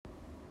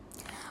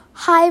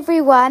Hi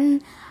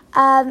everyone,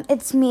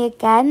 it's me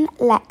again,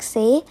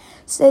 Lexi.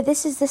 So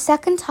this is the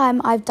second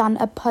time I've done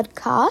a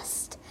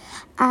podcast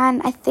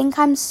and I think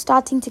I'm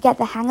starting to get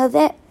the hang of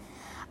it.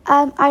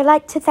 I'd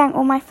like to thank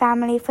all my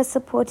family for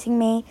supporting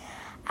me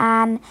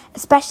and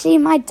especially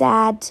my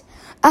dad.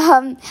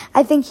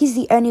 I think he's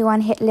the only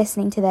one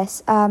listening to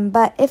this.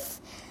 But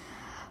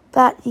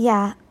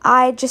yeah,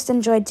 I just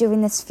enjoyed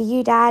doing this for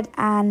you, Dad,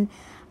 and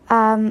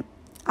I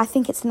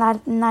think it's a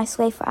nice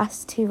way for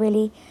us to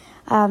really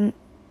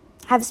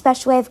have a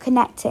special way of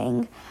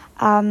connecting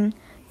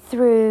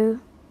through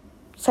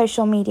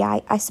social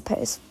media, I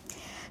suppose.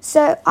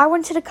 So I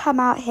wanted to come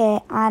out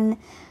here and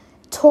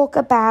talk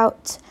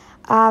about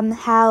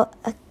how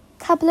a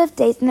couple of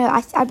days,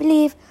 I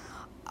believe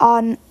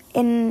in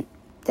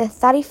the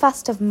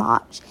 31st of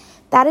March,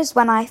 that is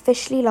when I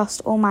officially lost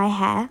all my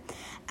hair.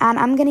 And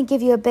I'm going to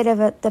give you a bit of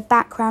the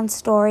background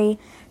story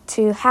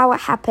to how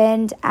it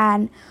happened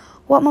and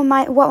what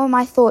were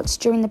my thoughts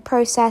during the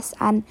process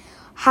and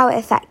how it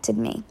affected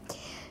me.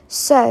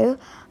 So,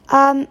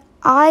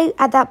 I,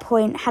 at that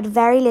point, had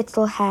very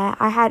little hair.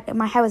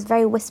 My hair was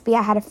very wispy.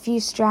 I had a few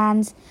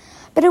strands,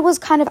 but it was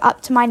kind of up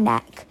to my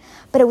neck.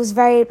 But it was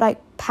very,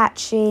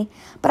 patchy.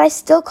 But I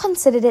still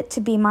considered it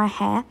to be my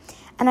hair.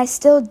 And I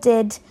still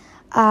did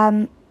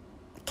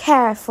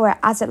care for it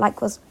as it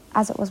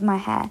was my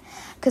hair.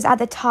 Because at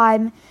the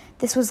time,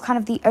 this was kind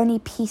of the only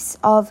piece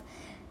of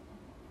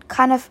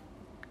kind of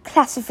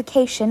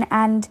classification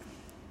and,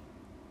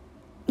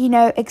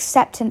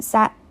 acceptance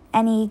that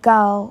any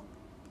girl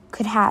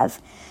could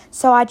have.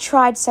 So I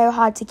tried so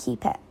hard to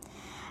keep it.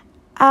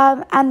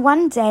 And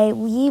one day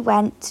we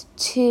went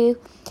to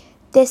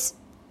this,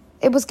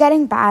 it was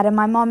getting bad and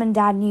my mom and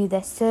dad knew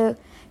this. So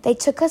they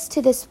took us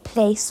to this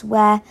place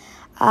where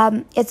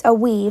it's a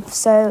weave.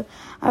 So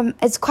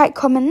it's quite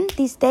common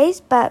these days,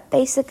 but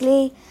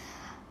basically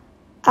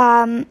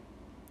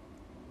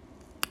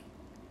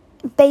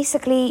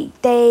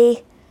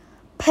they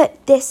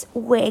put this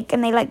wig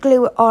and they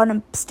glue it on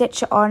and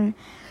stitch it on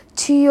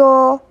to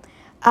your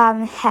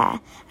hair,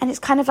 and it's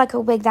kind of like a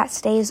wig that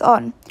stays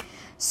on.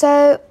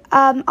 So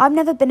I've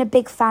never been a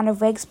big fan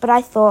of wigs, but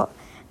I thought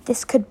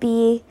this could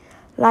be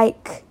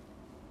like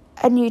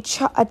a new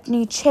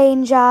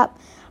change up.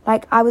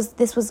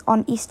 This was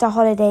on Easter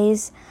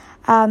holidays,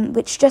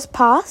 which just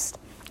passed,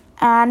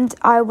 and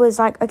I was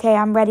like, okay,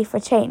 I'm ready for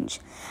change.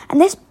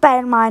 And this, bear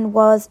in mind,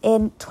 was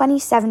in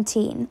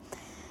 2017.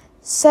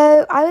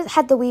 So I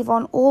had the weave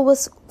on, all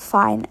was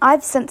fine. I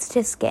have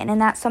sensitive skin, and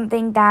that's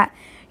something that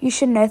you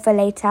should know for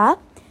later.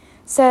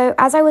 So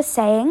as I was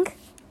saying,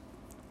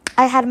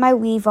 I had my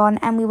weave on,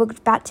 and we were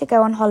about to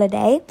go on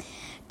holiday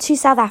to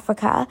South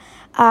Africa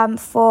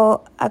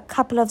for a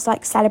couple of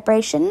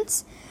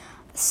celebrations.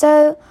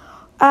 So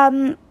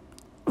right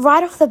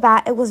off the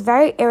bat, it was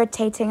very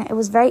irritating. It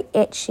was very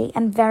itchy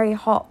and very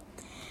hot.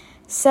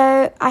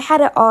 So I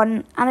had it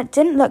on, and it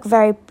didn't look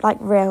very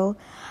real.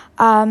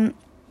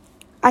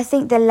 I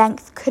think the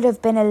length could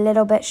have been a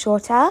little bit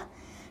shorter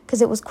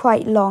because it was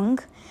quite long.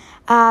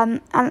 And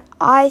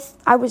I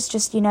was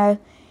just,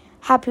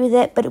 happy with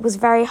it, but it was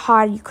very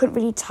hard. You couldn't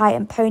really tie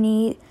a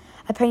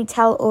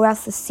ponytail or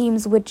else the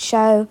seams would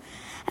show.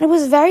 And it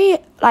was very,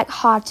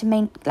 hard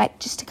to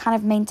just to kind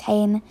of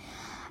maintain.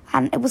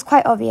 And it was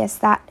quite obvious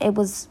that it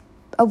was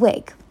a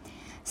wig.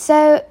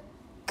 So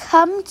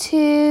come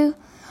to,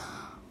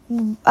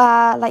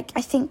 I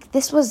think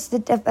this was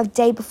a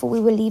day before we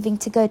were leaving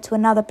to go to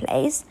another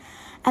place.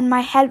 And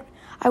my head,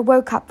 I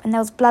woke up and there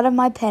was blood on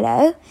my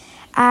pillow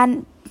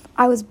and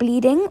I was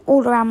bleeding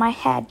all around my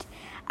head.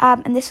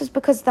 And this was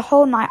because the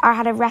whole night I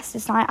had a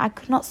restless night. I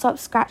could not stop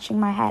scratching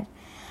my head.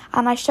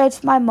 And I showed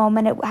to my mom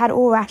and it had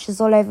all rashes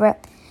all over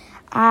it.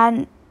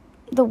 And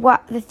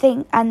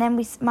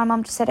my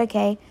mom just said,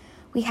 okay,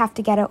 we have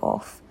to get it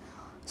off.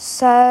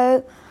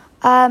 So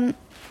I'm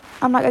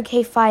like,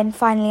 okay, fine,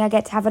 finally I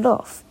get to have it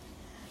off.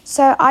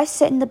 So I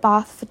sit in the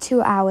bath for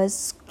 2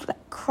 hours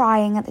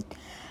crying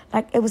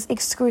it was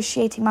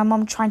excruciating. My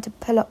mom trying to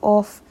pull it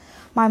off.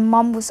 My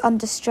mom was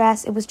under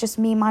stress. It was just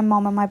me, my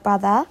mom, and my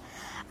brother.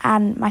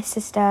 And my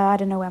sister, I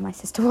don't know where my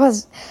sister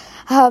was.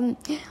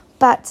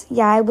 But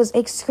yeah, it was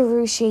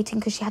excruciating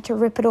because she had to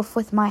rip it off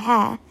with my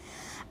hair.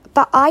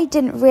 But I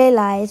didn't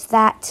realise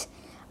that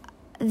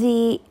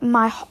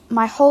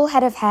my whole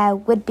head of hair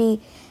would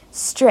be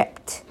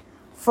stripped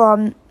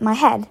from my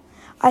head.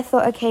 I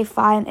thought, okay,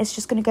 fine, it's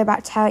just going to go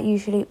back to how it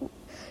usually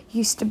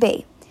used to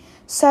be.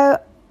 So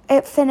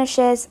it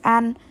finishes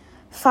and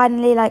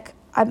finally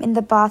I'm in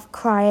the bath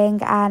crying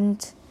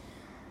and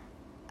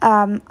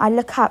I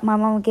look up. My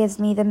mom gives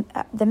me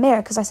the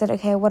mirror because I said,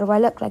 okay, what do I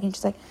look like? And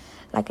she's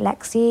like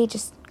Lexi,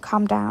 just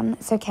calm down,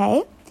 it's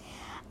okay.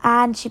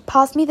 And she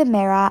passed me the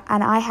mirror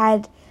and I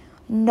had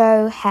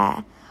no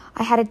hair.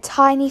 I had a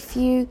tiny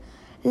few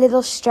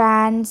little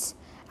strands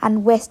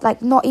and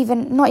not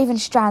even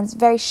strands,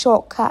 very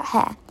short cut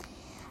hair.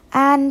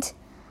 And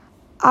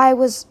I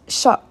was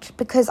shocked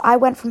because I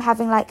went from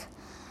having a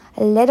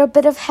little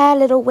bit of hair,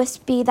 little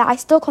wispy, that I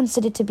still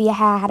considered to be a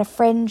hair. I had a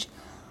fringe,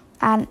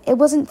 and it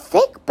wasn't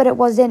thick, but it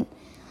wasn't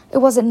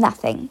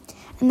nothing.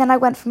 And then I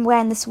went from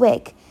wearing this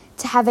wig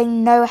to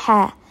having no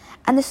hair.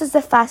 And this was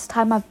the first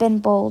time I've been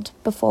bald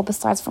before,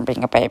 besides from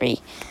being a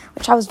baby,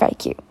 which I was very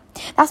cute.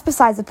 That's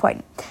besides the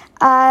point.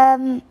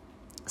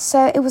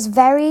 So it was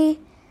very,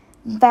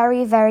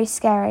 very, very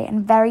scary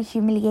and very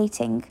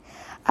humiliating.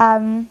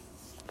 I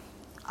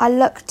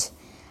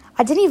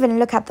didn't even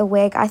look at the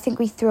wig. I think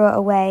we threw it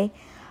away.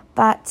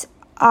 But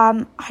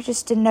I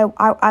just didn't know.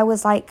 I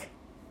was like,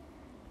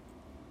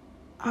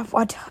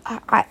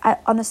 I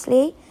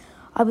honestly,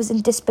 I was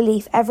in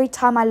disbelief. Every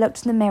time I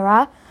looked in the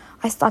mirror,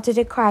 I started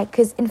to cry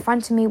because in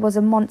front of me was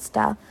a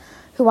monster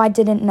who I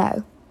didn't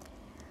know.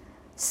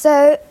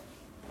 So,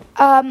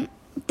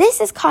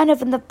 this is kind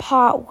of in the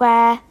part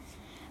where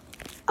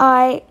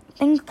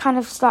things kind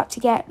of start to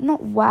get,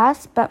 not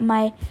worse, but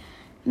my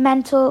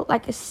mental,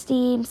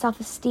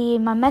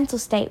 self-esteem, my mental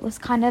state was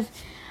kind of,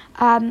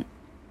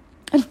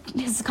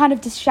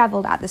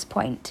 disheveled at this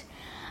point.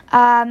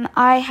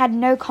 I had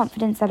no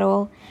confidence at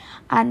all.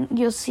 And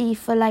you'll see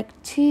for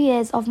 2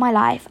 years of my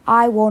life,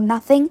 I wore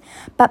nothing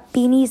but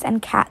beanies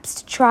and caps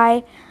to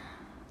try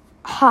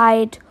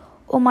hide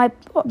all my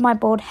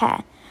bald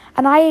hair.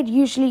 And I had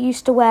usually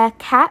used to wear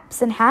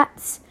caps and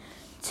hats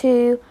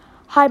to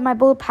hide my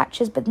bald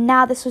patches, but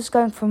now this was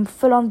going from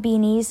full-on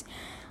beanies.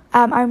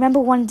 I remember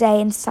one day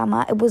in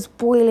summer, it was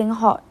boiling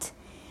hot,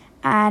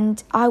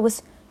 and I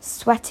was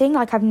sweating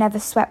like I've never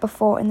sweat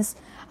before. I was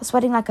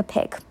sweating like a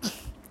pig,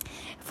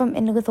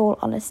 with all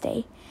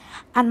honesty.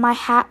 And my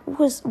hat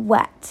was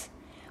wet.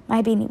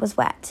 My beanie was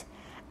wet.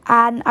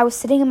 And I was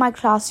sitting in my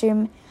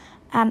classroom,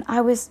 and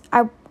I was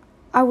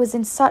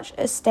in such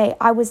a state.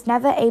 I was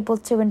never able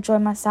to enjoy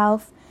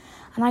myself,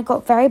 and I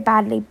got very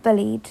badly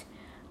bullied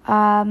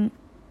whilst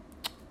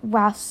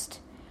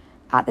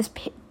at this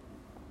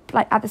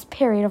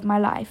period of my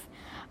life.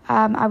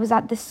 I was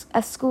at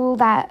a school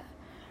that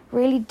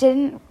really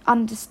didn't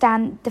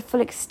understand the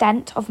full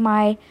extent of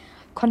my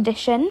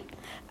condition,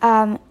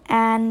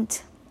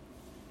 and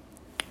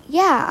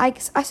yeah,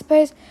 I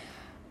suppose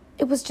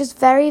it was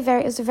just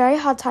it was a very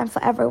hard time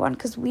for everyone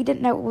because we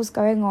didn't know what was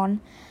going on.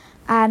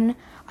 And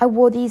I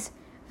wore these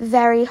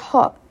very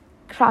hot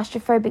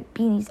claustrophobic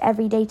beanies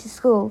every day to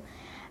school,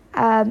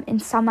 in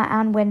summer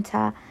and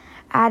winter.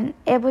 And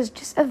it was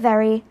just a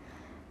very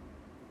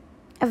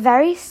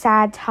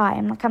sad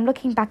time. I'm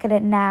looking back at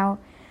it now,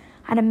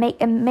 and it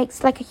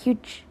makes a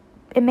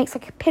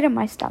pit in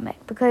my stomach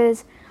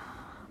because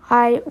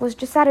I was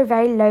just at a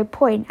very low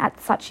point at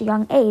such a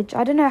young age.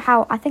 I don't know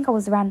how. I think I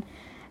was around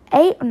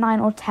 8 or 9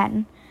 or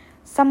 10,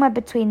 somewhere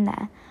between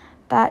there.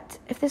 But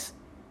I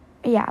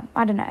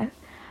don't know.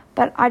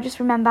 But I just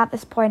remember at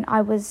this point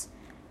I was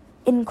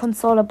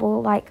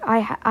inconsolable. I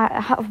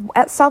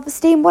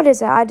self-esteem. What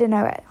is it? I don't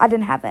know it. I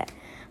didn't have it.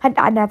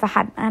 I never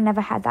had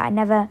that. I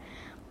never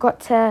got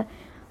to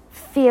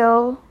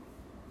feel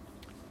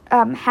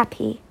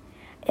happy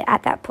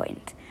at that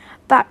point.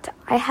 But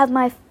I have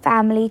my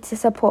family to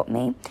support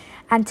me,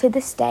 and to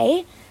this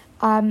day,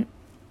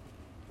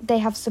 they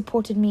have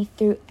supported me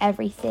through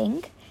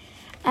everything.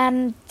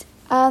 And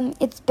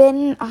it's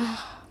been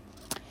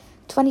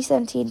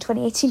 2017,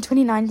 2018,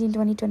 2019,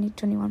 2020,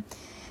 2021.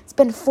 It's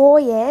been 4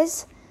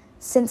 years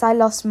since I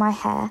lost my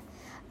hair.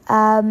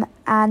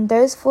 And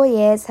those 4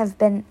 years have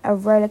been a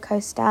roller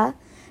coaster.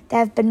 There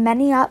have been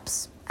many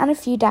ups and a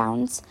few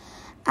downs.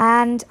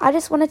 And I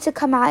just wanted to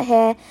come out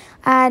here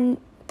and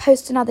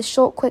post another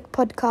short, quick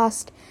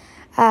podcast,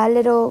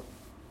 little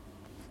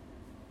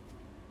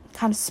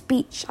kind of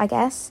speech, I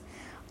guess,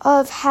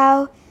 of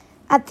how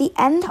at the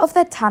end of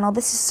the tunnel,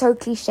 this is so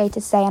cliche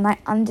to say, and I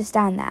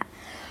understand that,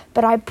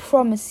 but I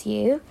promise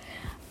you,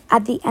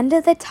 at the end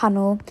of the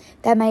tunnel,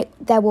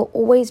 there will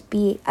always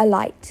be a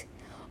light,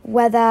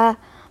 whether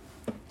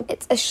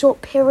it's a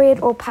short period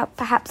or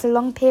perhaps a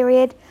long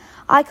period.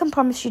 I can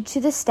promise you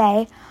to this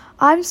day,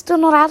 I'm still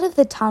not out of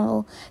the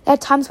tunnel. There are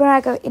times when I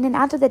go in and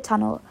out of the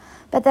tunnel,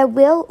 but there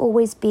will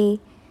always be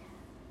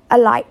a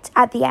light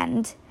at the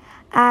end.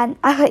 And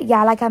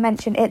like I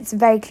mentioned, it's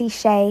very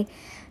cliche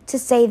to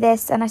say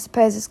this, and I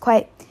suppose it's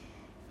quite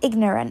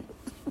ignorant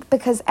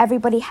because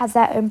everybody has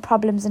their own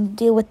problems and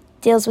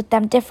deals with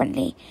them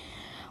differently.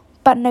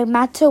 But no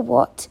matter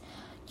what,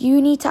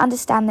 you need to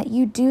understand that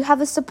you do have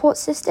a support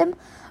system,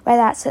 whether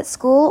that's at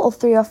school or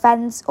through your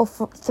friends or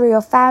through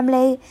your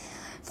family,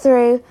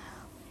 through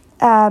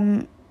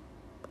an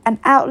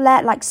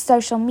outlet like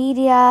social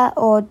media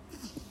or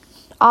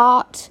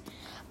art,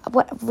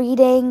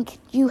 reading.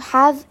 You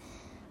have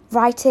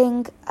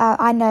writing.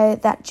 I know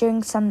that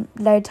during some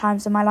low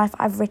times in my life,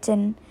 I've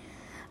written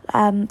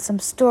some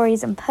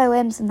stories and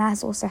poems, and that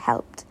has also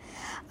helped.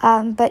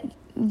 But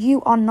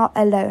you are not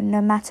alone,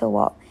 no matter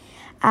what.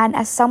 And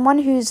as someone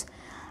who's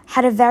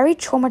had a very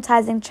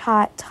traumatizing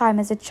time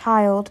as a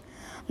child,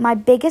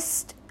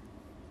 the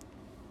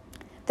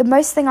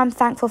most thing I'm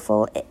thankful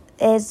for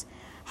is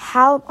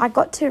how I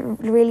got to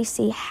really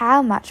see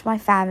how much my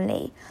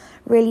family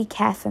really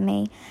care for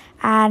me.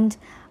 And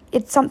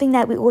it's something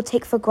that we all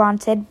take for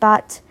granted,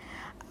 but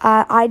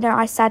I know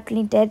I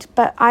sadly did,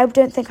 but I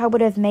don't think I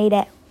would have made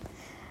it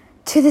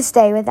to this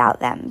day without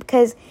them,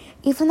 because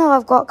even though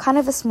I've got kind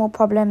of a small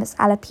problem, it's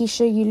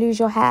alopecia, you lose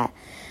your hair.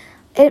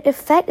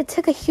 It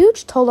took a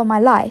huge toll on my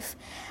life,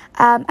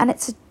 and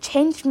it's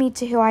changed me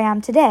to who I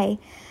am today.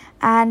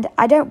 And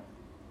I don't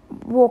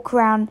walk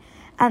around,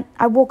 and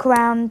I walk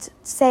around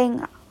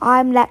saying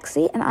I'm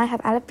Lexi and I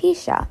have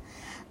alopecia.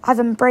 I've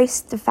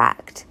embraced the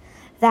fact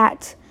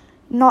that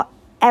not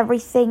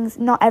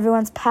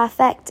everyone's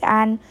perfect,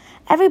 and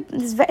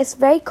it's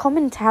very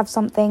common to have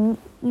something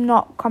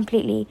not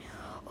completely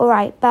all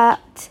right.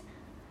 But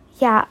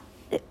yeah,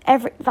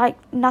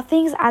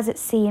 nothing's as it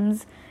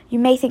seems. You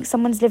may think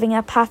someone's living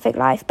a perfect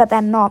life, but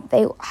they're not.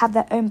 They have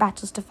their own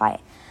battles to fight.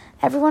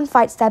 Everyone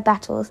fights their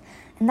battles,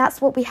 and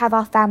that's what we have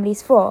our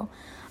families for.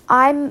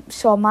 I'm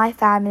sure my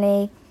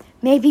family,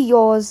 maybe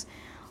yours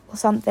or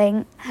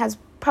something, has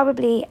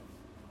probably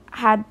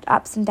had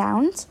ups and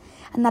downs,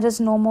 and that is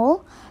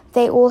normal.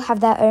 They all have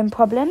their own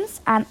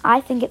problems, and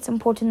I think it's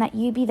important that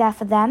you be there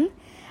for them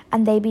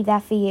and they be there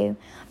for you,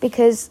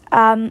 because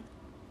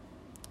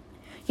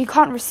you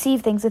can't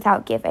receive things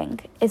without giving,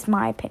 is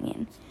my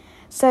opinion.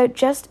 So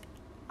just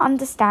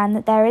understand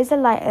that there is a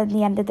light at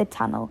the end of the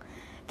tunnel.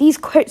 These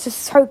quotes are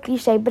so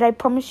cliche, but I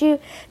promise you,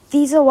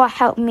 these are what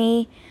helped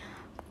me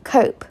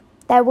cope.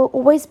 There will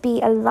always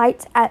be a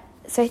light at...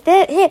 So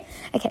here.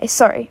 Okay,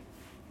 sorry.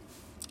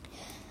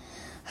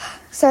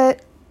 So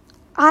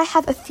I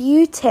have a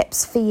few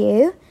tips for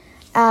you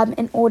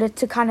in order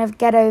to kind of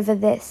get over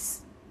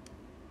this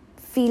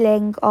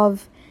feeling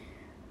of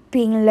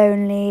being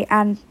lonely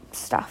and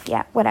stuff.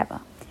 Yeah, whatever.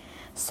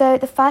 So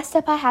the first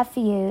tip I have for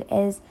you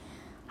is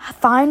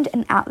find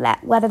an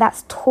outlet, whether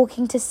that's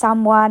talking to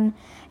someone,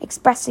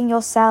 expressing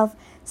yourself,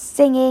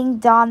 singing,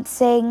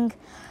 dancing,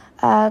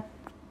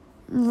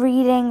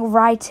 reading,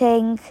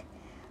 writing,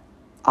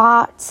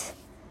 art.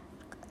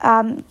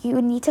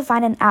 You need to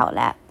find an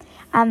outlet.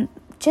 And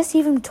just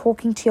even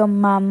talking to your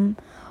mum,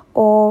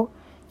 or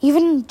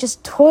even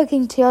just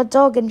talking to your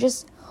dog,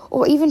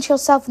 or even to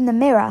yourself in the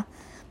mirror,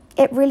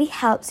 it really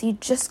helps you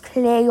just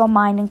clear your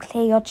mind and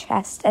clear your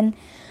chest, and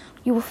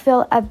you will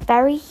feel a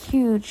very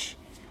huge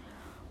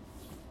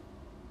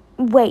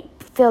weight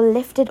feel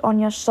lifted on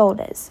your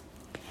shoulders.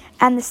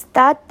 And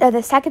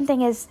the second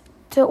thing is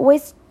to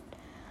always,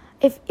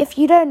 if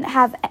you don't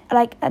have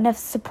like enough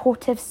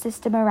supportive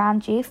system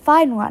around you,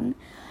 find one,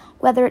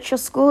 whether it's your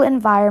school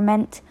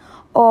environment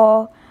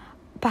or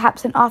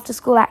perhaps an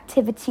after-school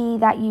activity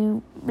that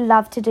you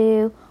love to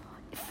do,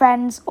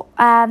 friends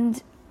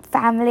and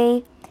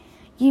family.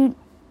 You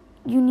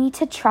need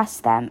to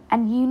trust them,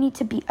 and you need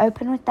to be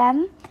open with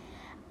them,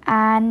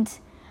 and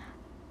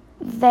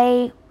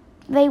they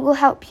will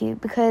help you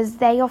because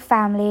they're your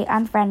family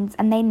and friends,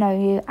 and they know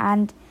you.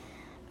 And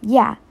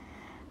yeah,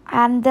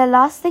 and the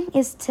last thing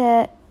is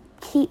to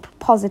keep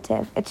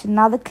positive. It's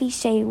another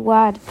cliche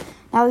word,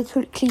 it's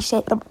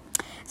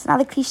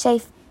another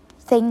cliche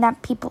thing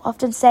that people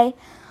often say,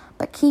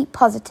 but keep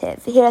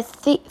positive. Here are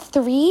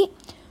three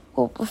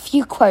or a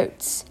few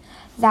quotes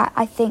that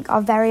I think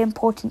are very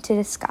important to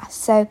discuss.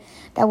 So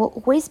there will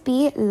always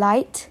be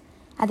light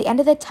at the end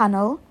of the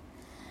tunnel.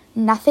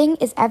 Nothing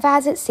is ever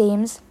as it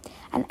seems,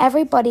 and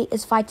everybody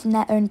is fighting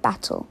their own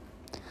battle.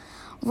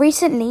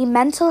 Recently,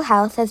 mental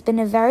health has been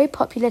a very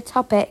popular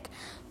topic,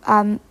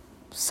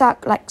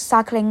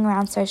 circling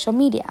around social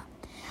media.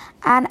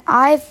 And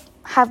I've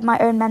had my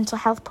own mental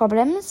health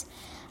problems,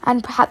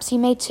 and perhaps you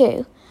may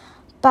too.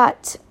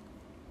 But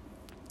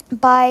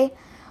by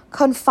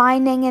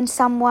confining in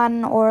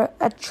someone or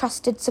a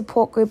trusted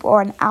support group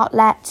or an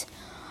outlet,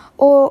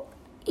 or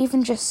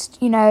even just,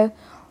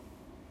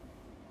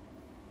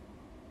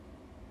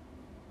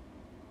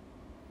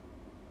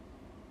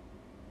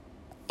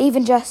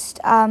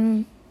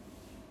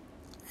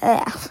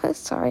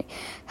 sorry,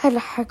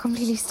 I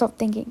completely stopped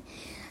thinking.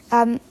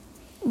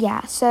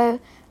 So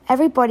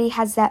everybody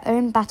has their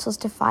own battles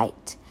to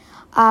fight,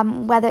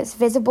 whether it's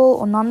visible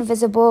or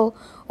non-visible,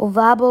 or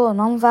verbal or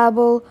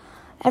non-verbal.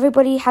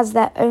 Everybody has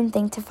their own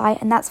thing to fight,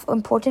 and that's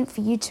important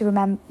for you to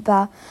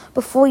remember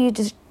before you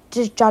just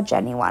judge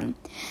anyone.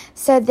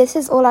 So this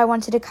is all I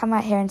wanted to come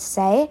out here and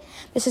say.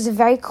 This is a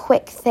very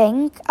quick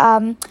thing.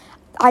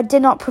 I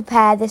did not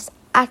prepare this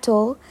at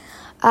all,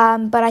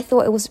 but I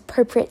thought it was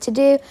appropriate to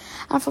do.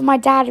 And for my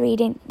dad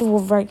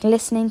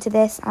listening to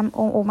this,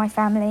 or my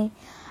family,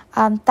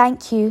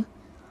 thank you.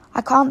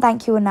 I can't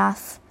thank you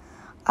enough.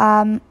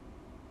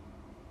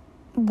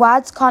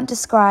 Words can't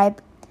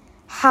describe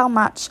how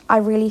much I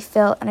really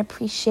feel and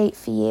appreciate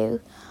for you.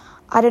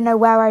 I don't know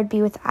where I'd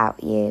be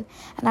without you,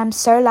 and I'm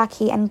so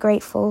lucky and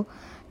grateful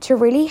to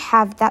really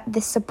have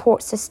this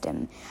support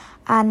system.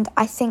 And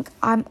I think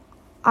I'm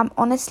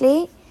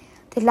honestly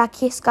the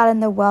luckiest girl in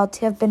the world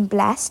to have been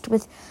blessed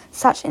with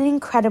such an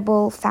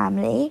incredible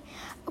family.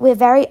 We're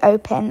very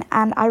open,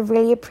 and I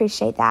really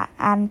appreciate that,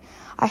 and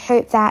I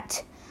hope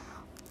that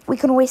we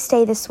can always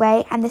stay this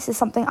way. And this is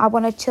something I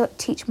want to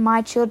teach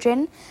my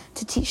children,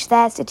 to teach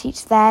theirs.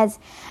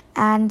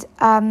 And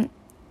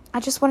I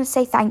just want to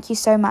say thank you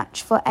so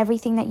much for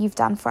everything that you've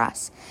done for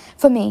us,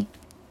 for me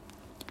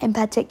in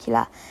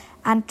particular.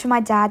 And to my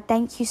dad,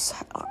 thank you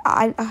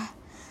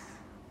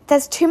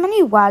there's too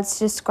many words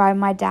to describe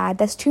my dad.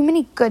 There's too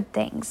many good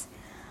things.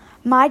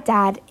 My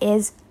dad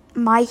is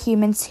my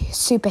human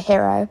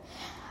superhero.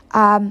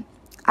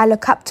 I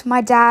look up to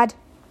my dad.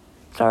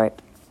 I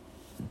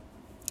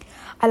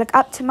look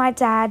up to my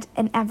dad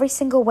in every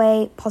single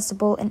way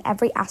possible, in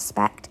every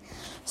aspect.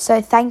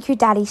 So thank you,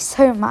 Daddy,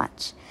 so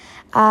much.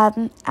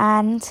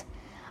 And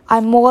I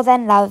more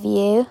than love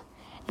you,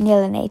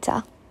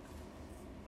 Neilinator.